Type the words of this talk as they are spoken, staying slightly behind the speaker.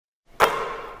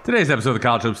Today's episode of the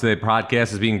College Hoops Today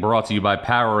podcast is being brought to you by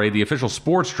Powerade, the official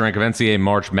sports drink of NCAA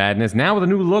March Madness, now with a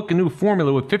new look and new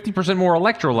formula with 50% more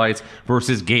electrolytes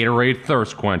versus Gatorade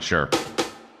Thirst Quencher.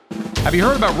 Have you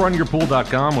heard about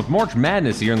RunYourPool.com? With March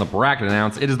Madness here and the bracket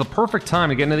announced, it is the perfect time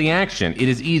to get into the action. It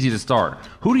is easy to start.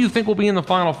 Who do you think will be in the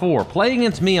Final Four? Play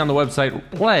against me on the website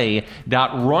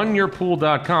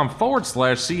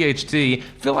play.runyourpool.com/CHT.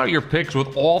 Fill out your picks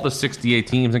with all the 68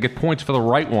 teams and get points for the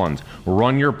right ones.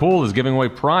 Run Your Pool is giving away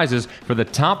prizes for the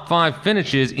top 5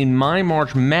 finishes in my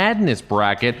March Madness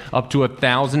bracket up to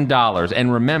 $1,000.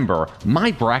 And remember,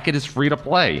 my bracket is free to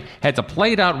play. Head to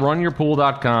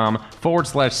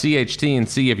play.runyourpool.com/CHT and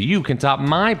see if you can top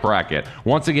my bracket.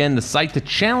 Once again, the site to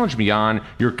challenge me on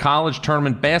your college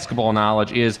tournament basketball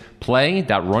knowledge is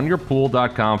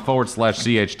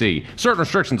play.runyourpool.com/CHT. Certain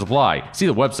restrictions apply. See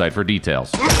the website for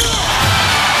details.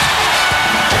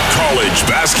 College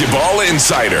Basketball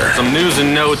Insider. Some news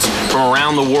and notes from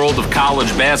around the world of college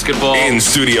basketball.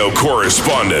 In-studio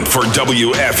correspondent for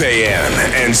WFAN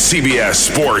and CBS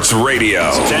Sports Radio.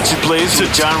 Attention please to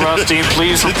John Rothstein.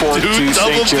 Please report to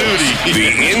St. Joe's.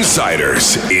 The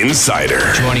Insider's Insider.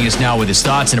 Joining us now with his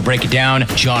thoughts and to break it down,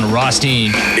 John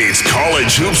Rothstein. It's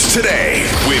College Hoops Today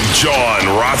with John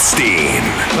Rothstein.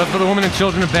 But for the women and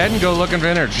children of bed and go looking for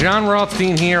dinner. John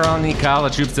Rothstein here on the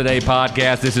College Hoops Today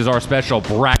podcast. This is our special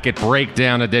bracket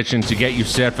breakdown edition to get you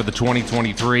set for the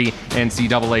 2023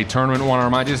 NCAA tournament. I want to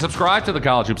remind you to subscribe to the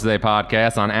College Hoops Today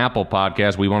podcast on Apple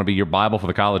Podcasts. We want to be your Bible for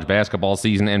the college basketball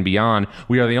season and beyond.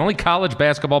 We are the only college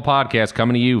basketball podcast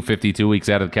coming to you 52 weeks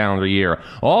out of the calendar year.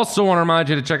 Also want to remind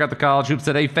you to check out the College Hoops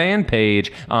Today fan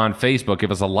page on Facebook. Give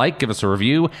us a like, give us a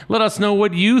review. Let us know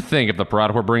what you think of the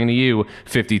product we're bringing to you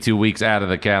 52 weeks out of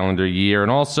the calendar year.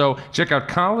 And also check out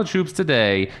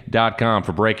collegehoopstoday.com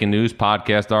for breaking news,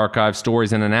 podcast archive,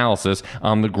 stories, and analysis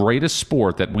on the greatest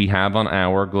sport that we have on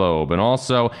our globe. And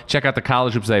also, check out the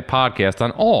College Hoops Today podcast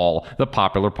on all the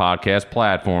popular podcast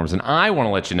platforms. And I want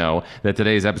to let you know that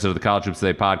today's episode of the College Hoops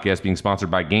Today podcast is being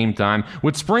sponsored by Game Time.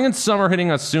 With spring and summer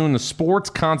hitting us soon, the sports,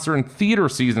 concert, and theater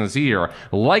season is here.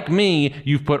 Like me,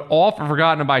 you've put off or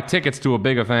forgotten to buy tickets to a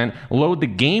big event. Load the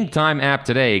Game Time app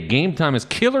today. Game Time has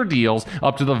killer deals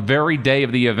up to the very day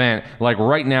of the event. Like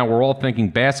right now, we're all thinking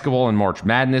basketball and March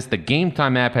Madness. The Game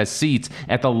Time app has seats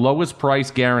at the lowest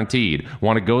price guaranteed.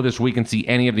 Want to go this week and see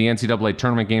any of the NCAA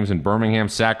tournament games in Birmingham,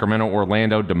 Sacramento,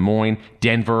 Orlando, Des Moines,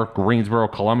 Denver, Greensboro,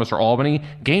 Columbus, or Albany?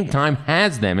 Game Time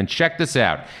has them. And check this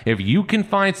out. If you can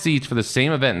find seats for the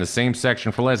same event in the same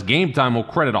section for less, Game Time will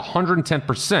credit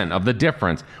 110% of the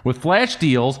difference. With flash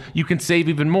deals, you can save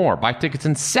even more. Buy tickets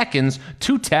in seconds,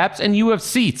 2 taps, and you have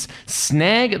seats.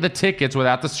 Snag the tickets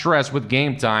without the stress with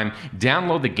Game Time.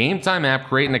 Download the Game Time app,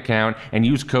 create an account, and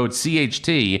use code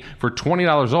CHT for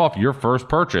 $20 off your first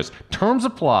purchase. Terms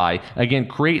apply. Again,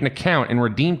 create an account and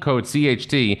redeem code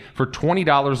CHT for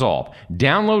 $20 off.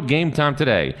 Download Game Time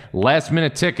today. Last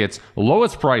minute tickets,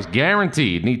 lowest price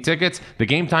guaranteed. Need tickets? The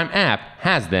Game Time app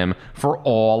has them for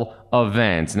all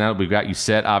events. Now that we've got you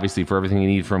set, obviously, for everything you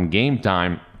need from Game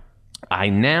Time, I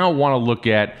now want to look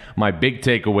at my big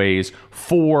takeaways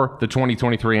for the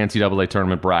 2023 NCAA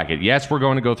tournament bracket. Yes, we're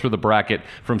going to go through the bracket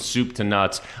from soup to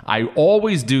nuts. I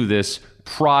always do this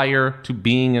prior to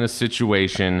being in a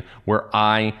situation where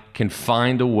I can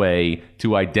find a way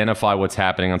to identify what's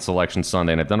happening on Selection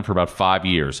Sunday. And I've done it for about 5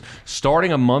 years.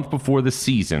 Starting a month before the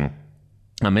season,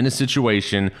 I'm in a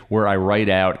situation where I write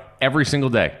out every single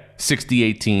day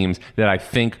 68 teams that I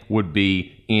think would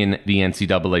be in the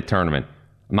NCAA tournament.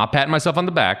 I'm not patting myself on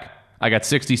the back. I got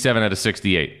 67 out of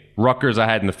 68. Rutgers I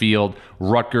had in the field.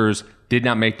 Rutgers did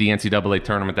not make the NCAA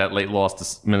tournament. That late loss to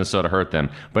Minnesota hurt them.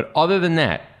 But other than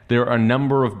that, there are a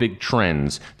number of big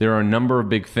trends. There are a number of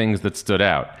big things that stood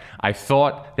out. I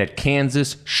thought that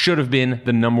Kansas should have been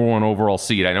the number 1 overall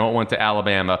seed. I know it went to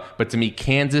Alabama, but to me,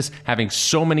 Kansas having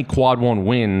so many quad 1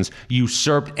 wins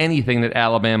usurped anything that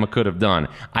Alabama could have done.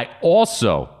 I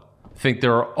also think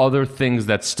there are other things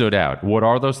that stood out. What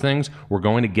are those things? We're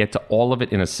going to get to all of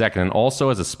it in a second. And also,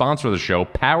 as a sponsor of the show,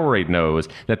 Powerade knows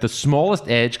that the smallest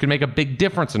edge can make a big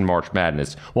difference in March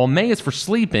Madness. While May is for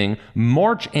sleeping,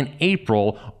 March and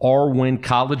April are when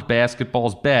college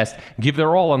basketball's best give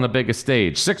their all on the biggest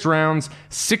stage. 6 rounds,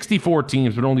 64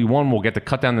 teams, but only one will get to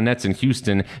cut down the nets in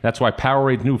Houston. That's why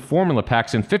Powerade's new formula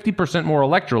packs in 50% more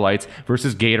electrolytes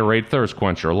versus Gatorade Thirst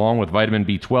Quencher, along with vitamin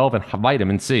B12 and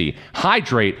vitamin C.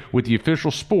 Hydrate with the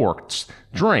official sports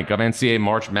drink of NCAA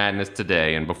March Madness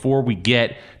today. And before we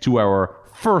get to our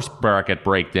first bracket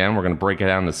breakdown, we're going to break it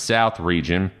down the South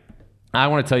region. I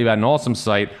want to tell you about an awesome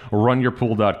site,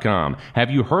 runyourpool.com.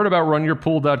 Have you heard about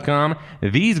runyourpool.com?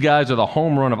 These guys are the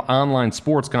home run of online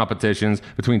sports competitions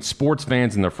between sports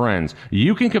fans and their friends.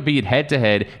 You can compete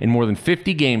head-to-head in more than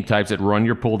 50 game types at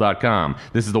runyourpool.com.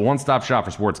 This is the one-stop shop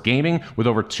for sports gaming with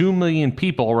over 2 million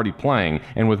people already playing.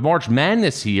 And with March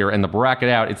Madness here and the bracket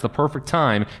out, it's the perfect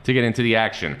time to get into the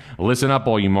action. Listen up,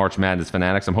 all you March Madness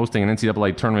fanatics. I'm hosting an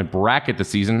NCAA tournament bracket this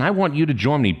season, and I want you to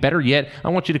join me. Better yet, I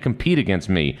want you to compete against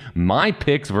me. My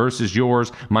picks versus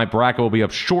yours. My bracket will be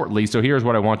up shortly, so here's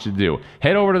what I want you to do.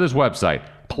 Head over to this website,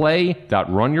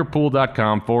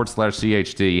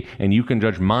 play.runyourpool.com/CHT, and you can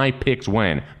judge my picks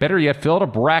win. Better yet, fill out a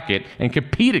bracket and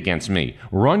compete against me.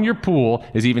 Run Your Pool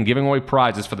is even giving away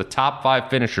prizes for the top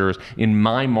 5 finishers in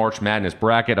my March Madness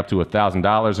bracket, up to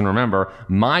 $1,000. And remember,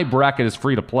 my bracket is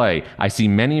free to play. I see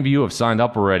many of you have signed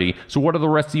up already, so what are the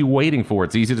rest of you waiting for?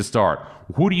 It's easy to start.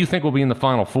 Who do you think will be in the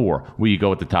Final Four? Will you go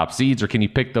with the top seeds, or can you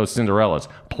pick those Cinderellas?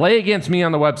 Play against me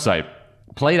on the website.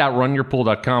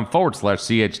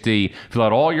 Play.runyourpool.com/CHT. Fill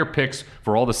out all your picks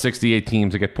for all the 68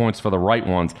 teams to get points for the right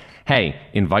ones. Hey,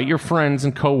 invite your friends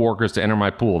and coworkers to enter my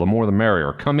pool. The more the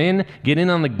merrier. Come in, get in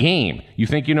on the game. You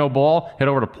think you know ball? Head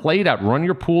over to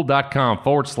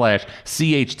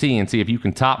play.runyourpool.com/CHT and see if you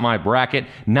can top my bracket.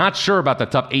 Not sure about the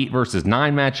top 8 versus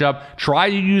 9 matchup? Try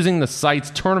using the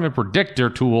site's tournament predictor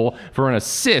tool for an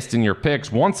assist in your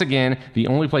picks. Once again, the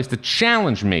only place to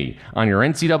challenge me on your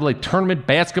NCAA tournament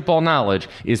basketball knowledge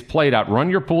is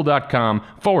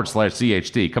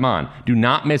play.runyourpool.com/CHT. Come on, do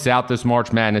not miss out this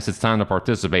March Madness. It's time to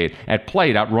participate at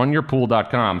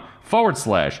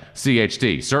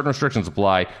play.runyourpool.com/CHT. Certain restrictions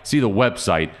apply. See the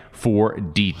website for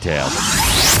details.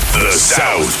 The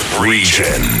South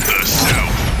Region. The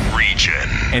South Region.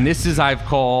 And this I've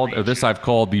called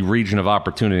the region of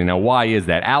opportunity. Now, why is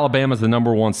that? Alabama's the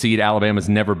number 1 seed. Alabama's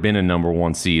never been a number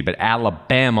 1 seed, but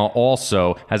Alabama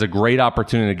also has a great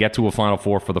opportunity to get to a Final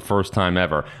Four for the first time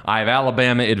ever. I have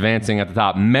Alabama advancing at the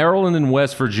top. Maryland and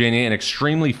West Virginia, an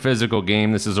extremely physical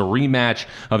game. This is a rematch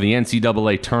of the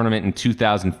NCAA tournament in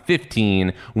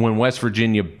 2015 when West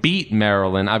Virginia beat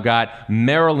Maryland. I've got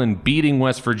Maryland beating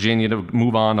West Virginia to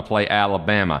move on to play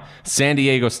Alabama. San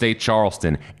Diego State,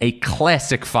 Charleston, a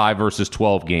classic 5 versus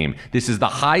 12 game. This is the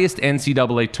highest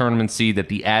NCAA tournament seed that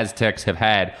the Aztecs have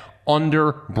had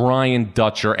under Brian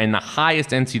Dutcher, and the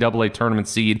highest NCAA tournament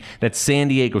seed that San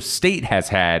Diego State has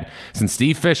had since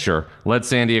Steve Fisher led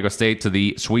San Diego State to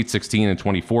the Sweet 16 in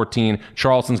 2014.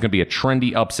 Charleston's going to be a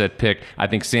trendy upset pick. I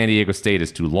think San Diego State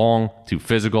is too long, too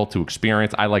physical, too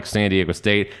experienced. I like San Diego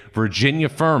State. Virginia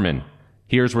Furman.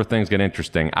 Here's where things get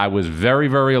interesting. I was very,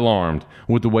 very alarmed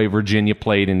with the way Virginia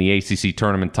played in the ACC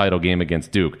tournament title game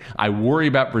against Duke. I worry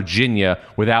about Virginia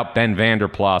without Ben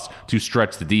Vanderplas to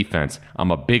stretch the defense.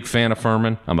 I'm a big fan of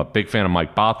Furman. I'm a big fan of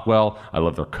Mike Bothwell. I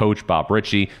love their coach, Bob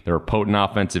Ritchie. They're a potent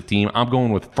offensive team. I'm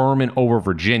going with Furman over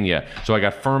Virginia. So I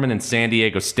got Furman and San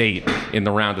Diego State in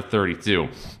the round of 32.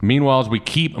 Meanwhile, as we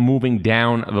keep moving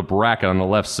down the bracket on the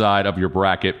left side of your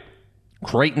bracket,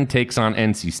 Creighton takes on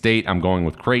NC State. I'm going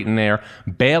with Creighton there.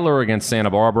 Baylor against Santa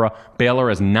Barbara. Baylor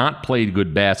has not played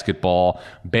good basketball.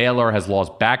 Baylor has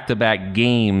lost back-to-back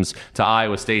games to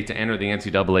Iowa State to enter the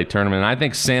NCAA tournament. And I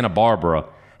think Santa Barbara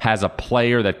has a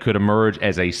player that could emerge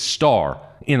as a star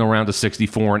in the round of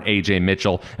 64, and A.J.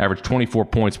 Mitchell averaged 24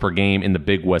 points per game in the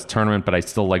Big West tournament, but I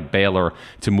still like Baylor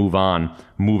to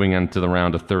moving into the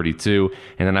round of 32.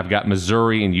 And then I've got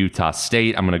Missouri and Utah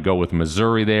State. I'm going to go with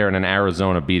Missouri there, and then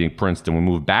Arizona beating Princeton. We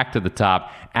move back to the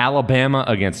top. Alabama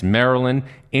against Maryland.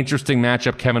 Interesting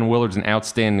matchup. Kevin Willard's an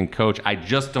outstanding coach. I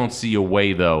just don't see a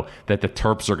way, though, that the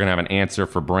Terps are going to have an answer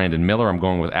for Brandon Miller. I'm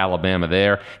going with Alabama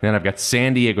there. And then I've got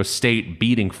San Diego State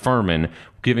beating Furman,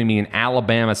 giving me an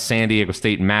Alabama-San Diego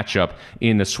State matchup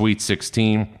in the Sweet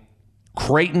 16.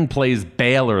 Creighton plays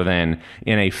Baylor then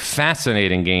in a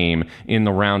fascinating game in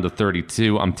the round of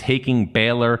 32. I'm taking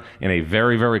Baylor in a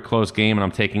very, very close game, and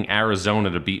I'm taking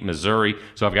Arizona to beat Missouri.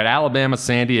 So I've got Alabama,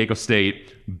 San Diego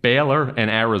State, Baylor,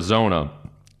 and Arizona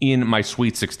in my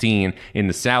Sweet 16 in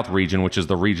the South region, which is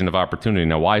the region of opportunity.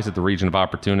 Now, why is it the region of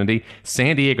opportunity?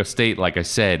 San Diego State, like I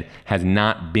said, has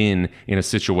not been in a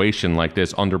situation like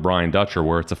this under Brian Dutcher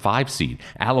where it's a 5 seed.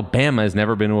 Alabama has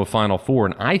never been to a Final Four,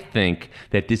 and I think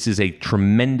that this is a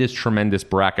tremendous, tremendous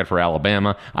bracket for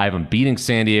Alabama. I have them beating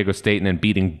San Diego State and then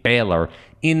beating Baylor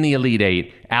in the Elite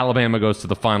Eight. Alabama goes to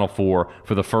the Final Four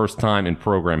for the first time in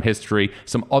program history.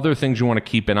 Some other things you want to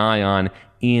keep an eye on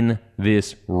in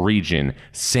this region.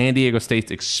 San Diego State's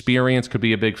experience could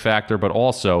be a big factor, but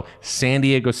also San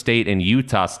Diego State and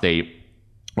Utah State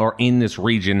are in this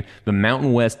region. The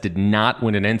Mountain West did not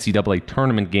win an NCAA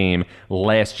tournament game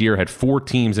last year, had 4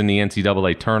 teams in the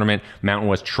NCAA tournament. Mountain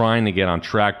West trying to get on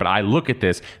track, but I look at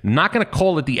this, not going to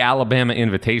call it the Alabama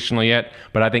Invitational yet,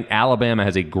 but I think Alabama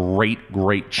has a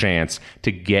great chance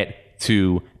to get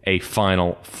to a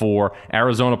Final Four.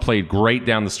 Arizona played great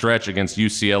down the stretch against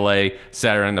UCLA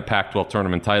Saturday in the Pac-12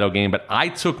 tournament title game, but I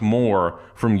took more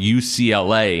from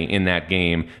UCLA in that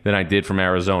game than I did from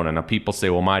Arizona. Now, people say,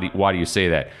 well, why do you say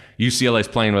that? UCLA's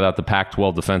playing without the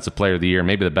Pac-12 Defensive Player of the Year,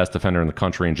 maybe the best defender in the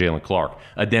country in Jalen Clark.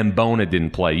 Adem Bona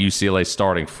didn't play, UCLA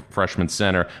starting freshman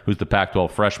center, who's the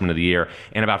Pac-12 Freshman of the Year.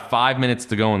 And about 5 minutes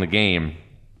to go in the game,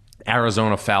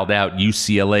 Arizona fouled out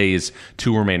UCLA's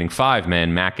 2 remaining 5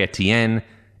 men, Mac Etienne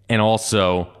and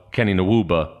also Kenny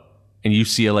Nwuba, and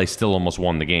UCLA still almost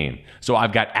won the game. So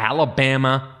I've got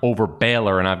Alabama over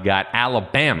Baylor, and I've got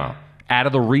Alabama out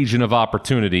of the region of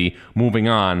opportunity moving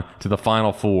on to the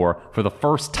Final Four for the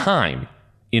first time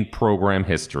in program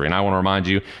history. And I want to remind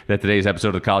you that today's episode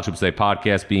of the College Hoops Today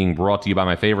podcast being brought to you by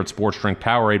my favorite sports drink,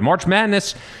 Powerade. March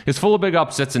Madness is full of big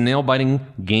upsets and nail-biting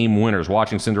game winners.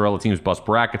 Watching Cinderella teams bust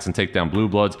brackets and take down Blue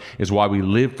Bloods is why we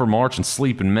live for March and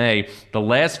sleep in May. The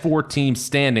last 4 teams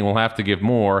standing will have to give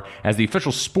more. As the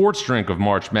official sports drink of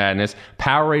March Madness,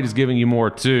 Powerade is giving you more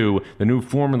too. The new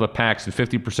formula packs and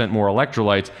 50% more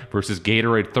electrolytes versus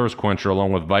Gatorade Thirst Quencher,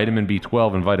 along with vitamin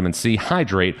B12 and vitamin C.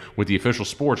 Hydrate with the official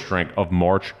sports drink of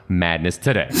March Madness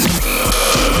today.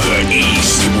 The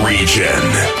East Region.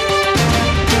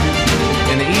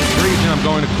 In the East region, I'm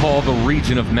going to call the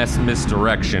region of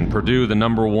misdirection. Purdue, the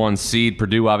number 1 seed.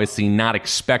 Purdue obviously not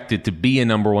expected to be a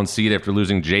number 1 seed after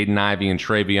losing Jaden Ivey and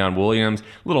Travion Williams. A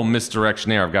little misdirection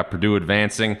there. I've got Purdue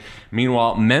advancing.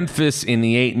 Meanwhile, Memphis in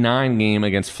the 8-9 game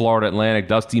against Florida Atlantic.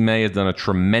 Dusty May has done a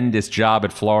tremendous job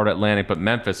at Florida Atlantic, but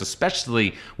Memphis,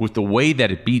 especially with the way that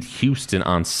it beat Houston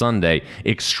on Sunday,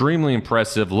 extremely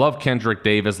impressive. Love Kendrick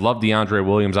Davis. Love DeAndre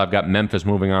Williams. I've got Memphis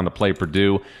moving on to play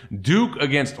Purdue. Duke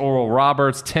against Oral Roberts.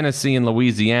 Tennessee and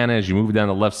Louisiana as you move down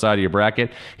the left side of your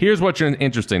bracket. Here's what's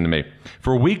interesting to me.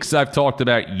 For weeks, I've talked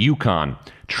about UConn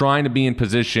trying to be in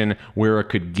position where it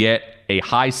could get a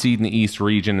high seed in the East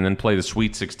region and then play the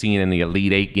Sweet 16 and the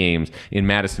Elite 8 games in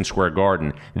Madison Square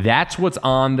Garden. That's what's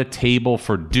on the table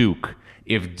for Duke.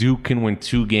 If Duke can win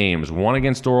 2 games, one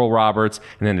against Oral Roberts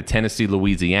and then the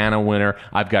Tennessee-Louisiana winner.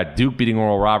 I've got Duke beating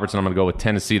Oral Roberts, and I'm going to go with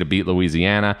Tennessee to beat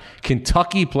Louisiana.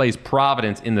 Kentucky plays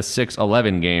Providence in the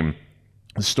 6-11 game.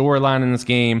 The storyline in this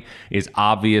game is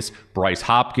obvious. Bryce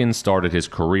Hopkins started his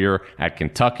career at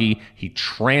Kentucky. He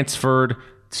transferred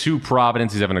to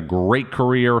Providence. He's having a great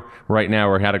career right now,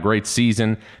 or had a great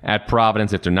season at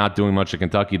Providence after not doing much at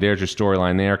Kentucky. There's your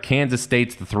storyline there. Kansas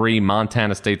State's the 3,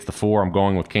 Montana State's the 4. I'm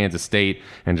going with Kansas State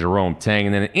and Jerome Tang.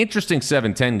 And then an interesting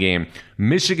 7-10 game,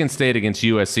 Michigan State against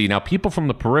USC. Now, people from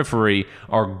the periphery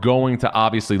are going to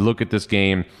obviously look at this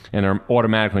game and are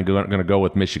automatically going to go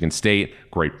with Michigan State.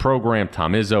 Great program.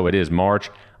 Tom Izzo. It is March.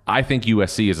 I think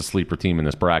USC is a sleeper team in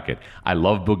this bracket. I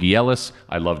love Boogie Ellis.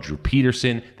 I love Drew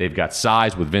Peterson. They've got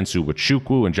size with Vince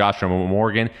Uwachukwu and Joshua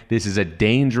Morgan. This is a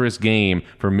dangerous game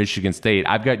for Michigan State.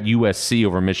 I've got USC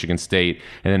over Michigan State,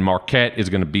 and then Marquette is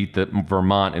going to beat the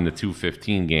Vermont in the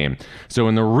 2-15 game. So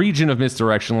in the region of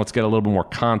misdirection, let's get a little bit more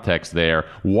context there.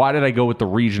 Why did I go with the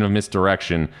region of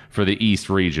misdirection for the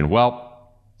East region?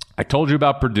 Well, I told you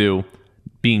about Purdue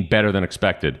being better than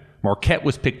expected. Marquette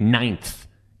was picked 9th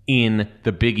in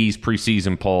the Big East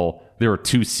preseason poll. They're a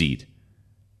 2 seed.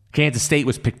 Kansas State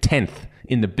was picked 10th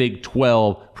in the Big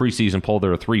 12 preseason poll.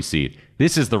 They're a 3 seed.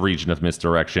 This is the region of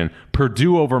misdirection.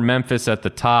 Purdue over Memphis at the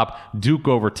top. Duke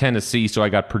over Tennessee. So I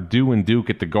got Purdue and Duke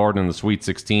at the Garden in the Sweet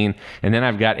 16. And then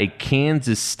I've got a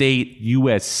Kansas State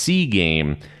USC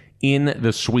game in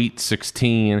the Sweet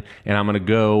 16, and I'm going to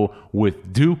go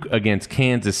with Duke against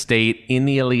Kansas State in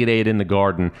the Elite 8 in the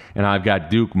Garden, and I've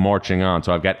got Duke marching on.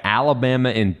 So I've got Alabama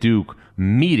and Duke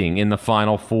meeting in the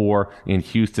Final Four in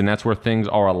Houston. That's where things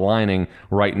are aligning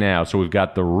right now. So we've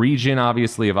got the region,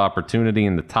 obviously, of opportunity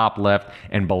in the top left,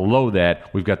 and below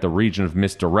that, we've got the region of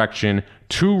misdirection,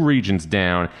 2 regions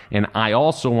down, and I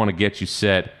also want to get you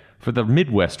set for the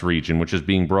Midwest region, which is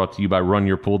being brought to you by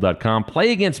RunYourPool.com.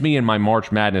 Play against me in my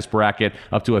March Madness bracket.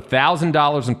 Up to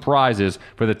 $1,000 in prizes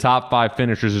for the top 5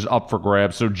 finishers is up for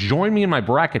grabs. So join me in my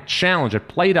bracket challenge at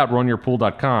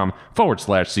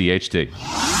play.runyourpool.com/CHT.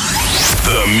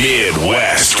 The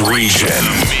Midwest region.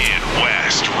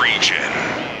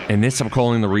 And this I'm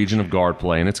calling the region of guard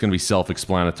play, and it's going to be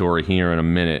self-explanatory here in a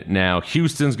minute. Now,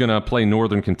 Houston's going to play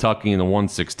Northern Kentucky in the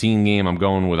 116 game. I'm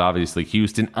going with, obviously,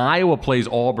 Houston. Iowa plays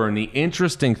Auburn. The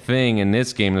interesting thing in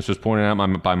this game, this was pointed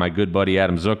out by my good buddy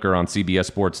Adam Zucker on CBS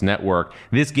Sports Network,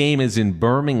 this game is in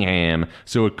Birmingham,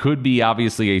 so it could be,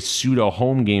 obviously, a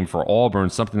pseudo-home game for Auburn,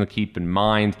 something to keep in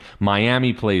mind.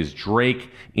 Miami plays Drake,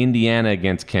 Indiana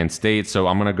against Kent State, so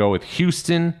I'm going to go with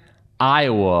Houston,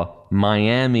 Iowa,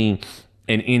 Miami,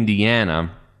 and Indiana.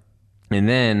 And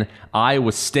then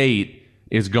Iowa State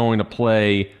is going to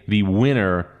play the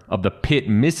winner of the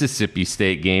Pitt-Mississippi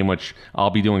State game, which I'll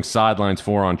be doing sidelines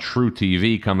for on True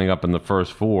TV coming up in the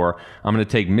first four. I'm going to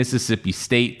take Mississippi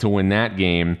State to win that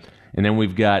game. And then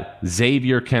we've got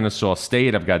Xavier, Kennesaw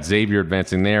State. I've got Xavier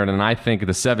advancing there. And then I think the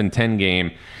 7-10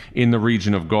 game in the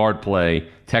region of guard play,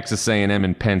 Texas A&M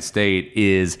and Penn State,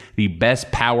 is the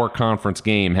best power conference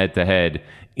game head-to-head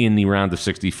in the round of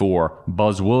 64.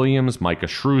 Buzz Williams, Micah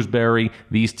Shrewsbury,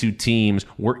 these two teams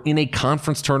were in a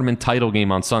conference tournament title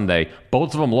game on Sunday.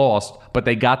 Both of them lost, but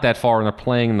they got that far, and they're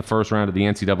playing in the first round of the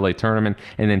NCAA tournament.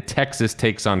 And then Texas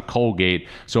takes on Colgate.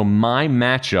 So my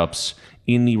matchups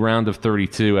in the round of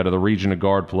 32 out of the region of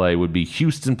guard play would be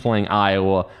Houston playing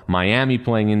Iowa, Miami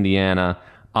playing Indiana,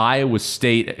 Iowa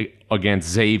State against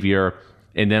Xavier,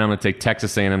 and then I'm going to take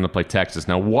Texas A&M to play Texas.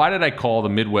 Now, why did I call the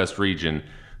Midwest region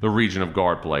the region of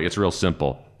guard play? It's real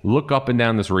simple. Look up and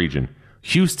down this region.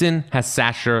 Houston has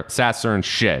Sasser and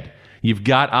Shed. You've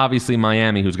got, obviously,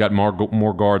 Miami, who's got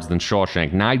more guards than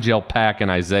Shawshank. Nigel Pack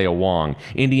and Isaiah Wong.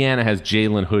 Indiana has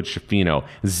Jalen Hood-Schifino.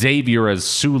 Xavier has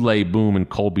Sule Boom and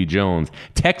Colby Jones.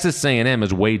 Texas A&M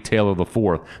has Wade Taylor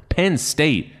IV. Penn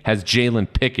State has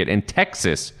Jalen Pickett. And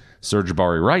Texas, Serge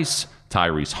Barry Rice,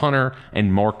 Tyrese Hunter,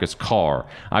 and Marcus Carr.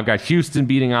 I've got Houston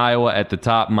beating Iowa at the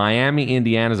top. Miami,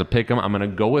 Indiana's a pick'em. I'm going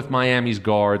to go with Miami's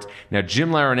guards. Now,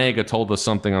 Jim Larinaga told us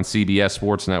something on CBS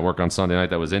Sports Network on Sunday night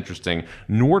that was interesting.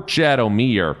 Norchad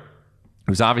Omier,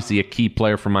 who's obviously a key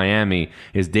player for Miami,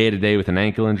 is day-to-day with an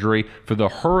ankle injury. For the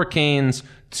Hurricanes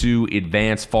to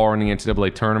advance far in the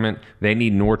NCAA tournament, they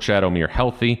need Norchad Omier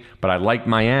healthy, but I like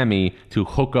Miami to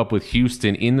hook up with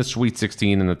Houston in the Sweet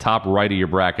 16 in the top right of your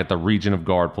bracket, the region of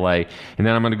guard play. And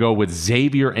then I'm going to go with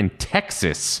Xavier and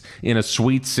Texas in a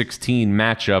Sweet 16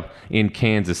 matchup in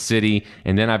Kansas City.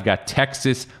 And then I've got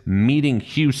Texas meeting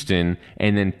Houston,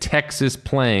 and then Texas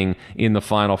playing in the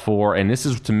Final Four. And this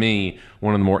is, to me,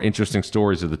 one of the more interesting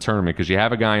stories of the tournament, because you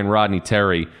have a guy in Rodney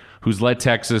Terry who's led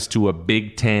Texas to a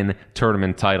Big Ten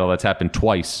tournament title. That's happened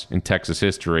twice in Texas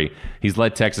history. He's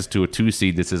led Texas to a 2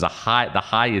 seed. This is the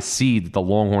highest seed that the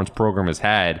Longhorns program has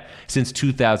had since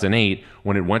 2008,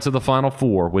 when it went to the Final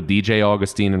Four with DJ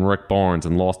Augustine and Rick Barnes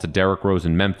and lost to Derrick Rose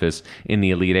in Memphis in the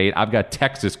Elite Eight. I've got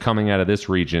Texas coming out of this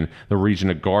region, the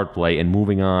region of guard play, and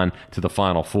moving on to the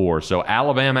Final Four. So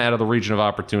Alabama out of the region of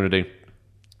opportunity.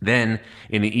 Then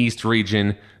in the East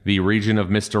region, the region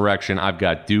of misdirection, I've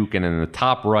got Duke. And in the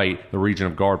top right, the region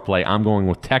of guard play, I'm going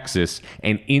with Texas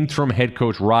and interim head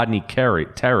coach Rodney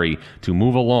Terry to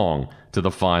move along to the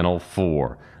Final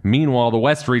Four. Meanwhile, the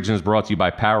West region is brought to you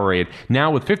by Powerade. Now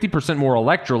with 50% more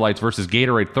electrolytes versus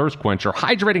Gatorade Thirst Quencher,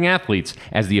 hydrating athletes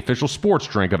as the official sports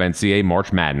drink of NCAA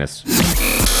March Madness.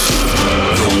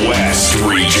 The West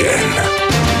region.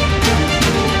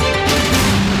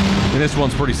 And this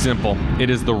one's pretty simple. It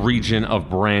is the region of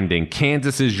branding.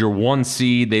 Kansas is your 1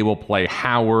 seed. They will play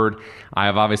Howard. I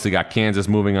have obviously got Kansas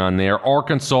moving on there.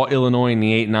 Arkansas, Illinois in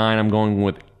the 8-9. I'm going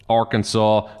with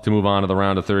Arkansas to move on to the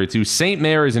round of 32. St.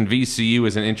 Mary's and VCU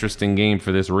is an interesting game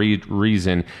for this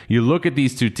reason. You look at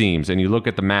these two teams and you look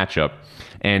at the matchup.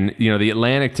 And, you know, the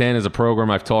Atlantic 10 is a program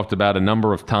I've talked about a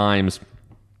number of times,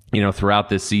 you know, throughout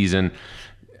this season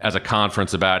as a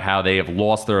conference about how they have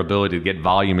lost their ability to get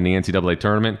volume in the NCAA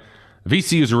tournament.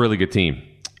 VCU is a really good team.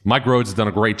 Mike Rhodes has done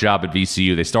a great job at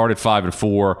VCU. They started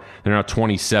 5-4. They're now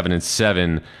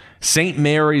 27-7. St.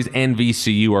 Mary's and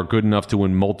VCU are good enough to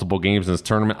win multiple games in this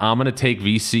tournament. I'm going to take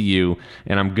VCU,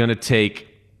 and I'm going to take...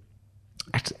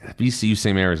 Actually, VCU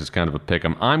St. Mary's is kind of a pick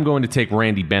 'em. I'm going to take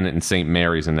Randy Bennett and St.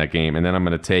 Mary's in that game, and then I'm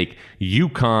going to take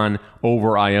UConn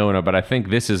over Iona. But I think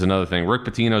this is another thing. Rick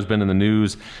Pitino's been in the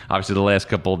news, obviously, the last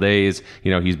couple of days.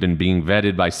 You know, he's been being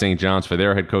vetted by St. John's for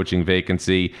their head coaching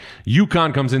vacancy.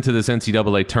 UConn comes into this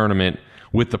NCAA tournament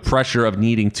with the pressure of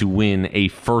needing to win a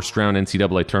first-round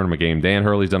NCAA tournament game. Dan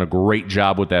Hurley's done a great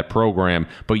job with that program,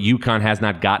 but UConn has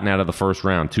not gotten out of the first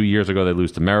round. 2 years ago, they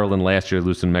lose to Maryland. Last year, they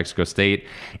lose to New Mexico State.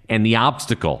 And the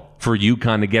obstacle for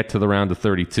UConn to get to the round of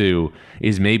 32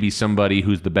 is maybe somebody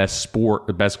who's the best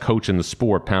coach in the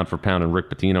sport, pound for pound, and Rick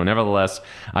Pitino. Nevertheless,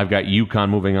 I've got UConn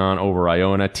moving on over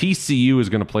Iona. TCU is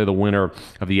going to play the winner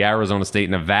of the Arizona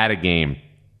State-Nevada game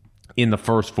in the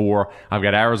first four. I've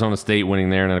got Arizona State winning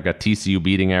there, and then I've got TCU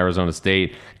beating Arizona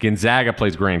State. Gonzaga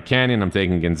plays Grand Canyon. I'm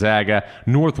taking Gonzaga.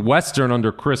 Northwestern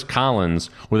under Chris Collins,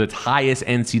 with its highest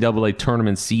NCAA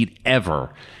tournament seed ever,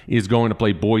 is going to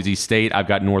play Boise State. I've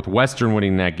got Northwestern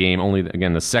winning that game, only,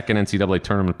 again, the second NCAA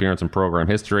tournament appearance in program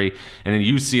history. And then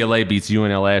UCLA beats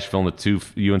UNC Asheville in the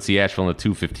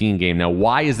 2:15 game. Now,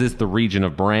 why is this the region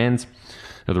of brands,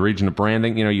 or the region of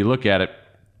branding? You know, you look at it,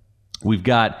 we've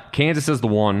got Kansas as the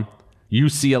 1,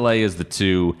 UCLA as the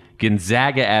 2,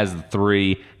 Gonzaga as the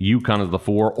 3, UConn as the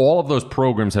 4. All of those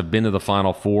programs have been to the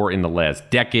Final Four in the last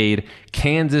decade.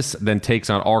 Kansas then takes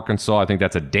on Arkansas. I think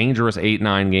that's a dangerous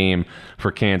 8-9 game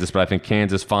for Kansas, but I think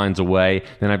Kansas finds a way.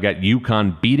 Then I've got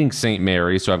UConn beating St.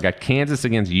 Mary's, so I've got Kansas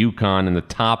against UConn in the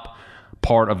top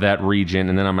part of that region,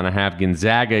 and then I'm going to have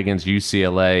Gonzaga against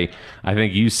UCLA. I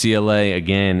think UCLA,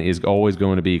 again, is always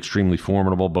going to be extremely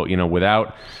formidable, but, you know,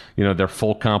 without, you know, their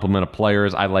full complement of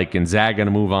players, I like Gonzaga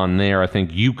to move on there. I think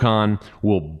UConn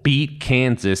will beat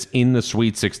Kansas in the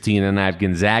Sweet 16, and I have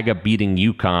Gonzaga beating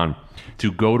UConn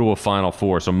to go to a Final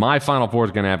Four. So my Final Four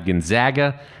is going to have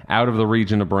Gonzaga out of the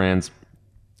region of brands.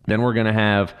 Then we're going to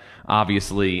have,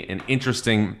 obviously, an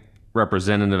interesting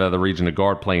representative of the region of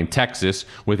guard play in Texas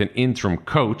with an interim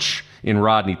coach in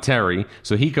Rodney Terry.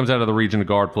 So he comes out of the region of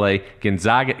guard play.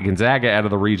 Gonzaga out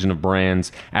of the region of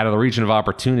brands. Out of the region of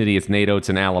opportunity, it's Nate Oates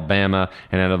in Alabama.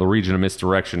 And out of the region of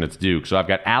misdirection, it's Duke. So I've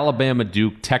got Alabama,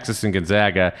 Duke, Texas, and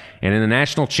Gonzaga. And in the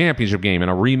national championship game, in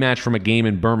a rematch from a game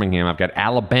in Birmingham, I've got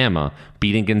Alabama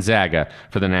beating Gonzaga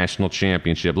for the national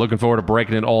championship. Looking forward to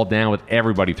breaking it all down with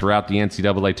everybody throughout the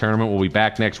NCAA tournament. We'll be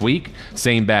back next week.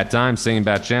 Same bat time, same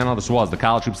bat channel. This was the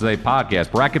College Hoops Today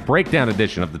podcast, bracket breakdown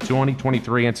edition of the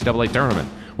 2023 NCAA tournament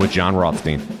with John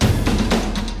Rothstein.